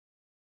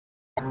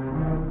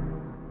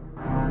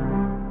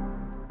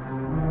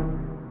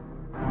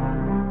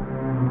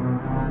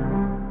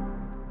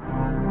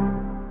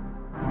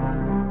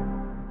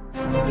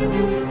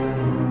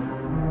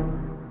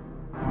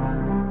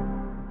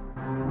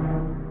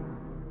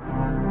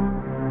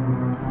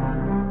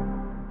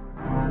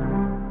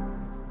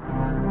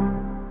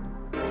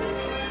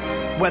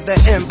Whether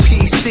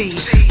MPC,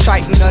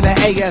 Triton or the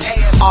AS,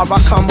 or I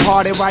come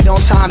hard and right on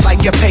time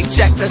like your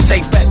paycheck. The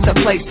safe bet to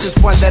place is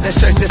one that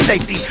assures your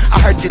safety. I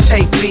heard you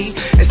take me,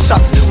 it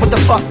sucks. What the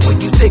fuck were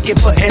you thinking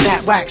putting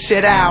that whack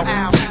shit out?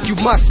 You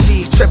must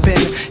be tripping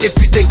if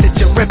you think that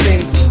you're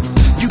ripping.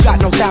 You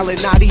got no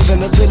talent, not even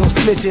a little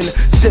smidgen.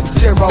 Zip,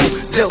 zero,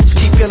 zilch,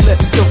 keep your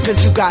lips sealed,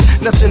 cause you got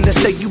nothing to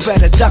say. You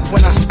better duck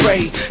when I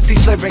spray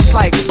these lyrics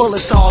like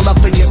bullets all up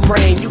in your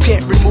brain. You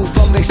can't remove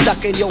them, they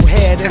stuck in your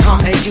head and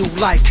haunting you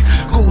like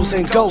ghouls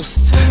and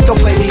ghosts. Don't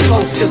play me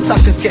close, cause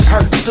suckers get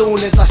hurt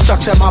soon as I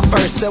structure my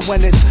verse. And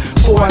when it's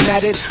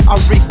formatted, I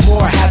wreak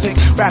more havoc.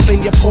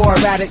 Rapping you poor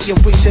addict, you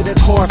weak to the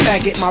core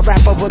faggot. My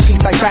rapper would be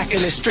like crack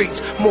in the streets,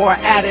 more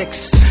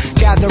addicts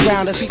gather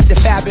round to beat the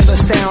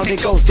fabulous sound.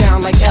 It goes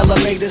down like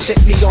elevators,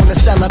 hit me on the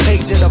cellar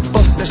page of the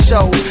book, the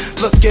show.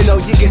 Look, you know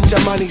you get your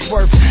money's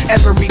worth,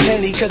 every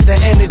penny, cause the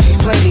energy's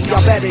plenty.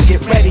 Y'all better get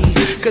ready,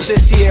 cause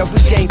this year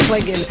we ain't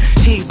playing.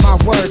 Heed my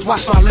words,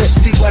 watch my lips,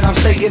 see what I'm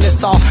saying.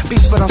 It's all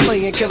beats, but I'm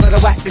playing killer the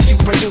whack that you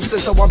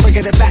producing. So I'm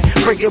bringing it back,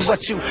 bringing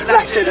what you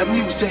like to the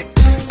music.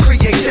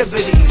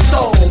 Creativity,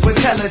 soul,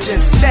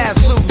 intelligence, jazz,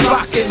 blues,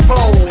 rock and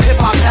roll,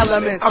 hip-hop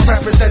elements. I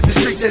represent the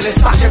streets in this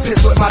pocket piss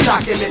with my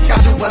documents.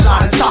 Y'all do a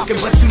lot of talking,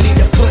 but you need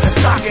to put a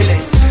stock in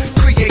it.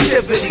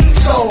 Creativity,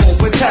 soul,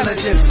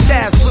 intelligence,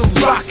 jazz, blues,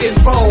 rock and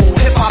roll,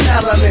 hip-hop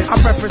elements. I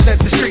represent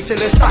the streets in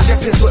this pocket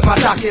piss with my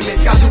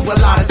documents. Y'all do a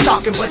lot of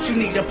talking, but you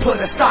need to put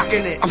a stock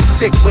in it. I'm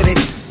sick with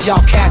it, y'all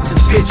cats is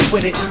bitch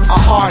with it. A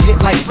hard hit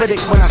like Riddick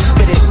when I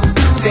spit it.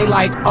 They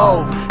like,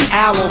 oh,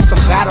 Al on some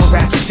battle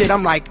rap shit.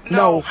 I'm like,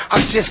 no,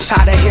 I'm just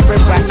tired of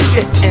hearing rap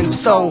shit. And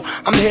so,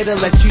 I'm here to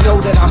let you know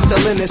that I'm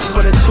still in this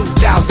for the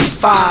 2005.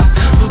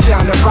 Who's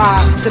down to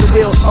ride till the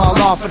wheels fall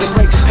off or the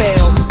brakes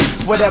fail?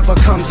 Whatever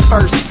comes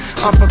first,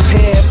 I'm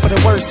prepared for the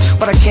worst,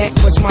 but I can't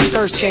quench my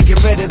thirst, can't get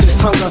rid of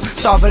this hunger.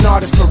 Starving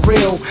artist for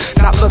real,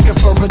 not looking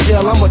for a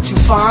deal. I'm what you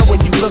find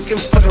when you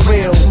looking for the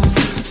real.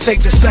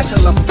 Save the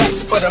special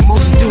effects for the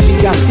movie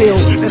duty, got skill.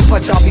 That's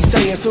what y'all be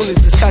saying soon as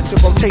this cuts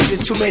in rotation.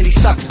 Too many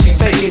suckers be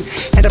faking,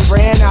 and I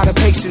ran out of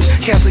patience.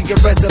 Cancel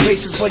your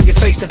reservations when you're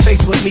face to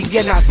face with me.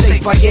 You're not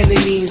safe by any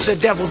means, the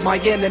devil's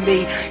my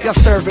enemy. Y'all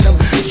serving them,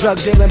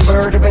 drug dealing,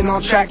 murdering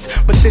on tracks.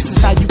 But this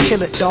is how you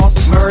kill it, dog,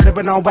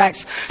 murdering on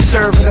wax.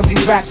 Serving them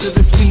these raps at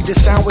the speed the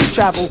sound with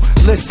travel.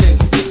 Listen,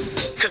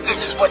 cause this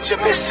is what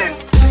you're missing.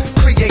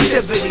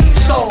 Creativity,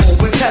 soul,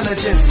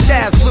 intelligence,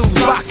 jazz, blues,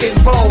 rock and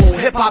roll,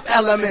 hip-hop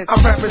elements. I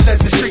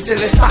represent the streets in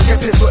this pocket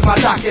piss with my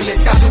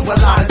documents. Y'all do a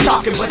lot of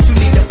talking, but you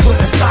need to put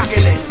a stock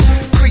in it.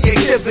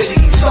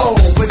 Creativity, soul,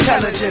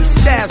 intelligence,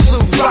 jazz,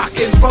 blues, rock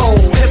and roll,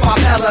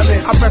 hip-hop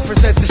elements. I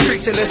represent the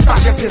streets in this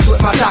pocket piss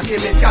with my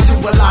documents. Y'all do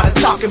a lot of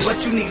talking,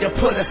 but you need to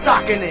put a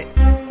stock in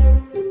it.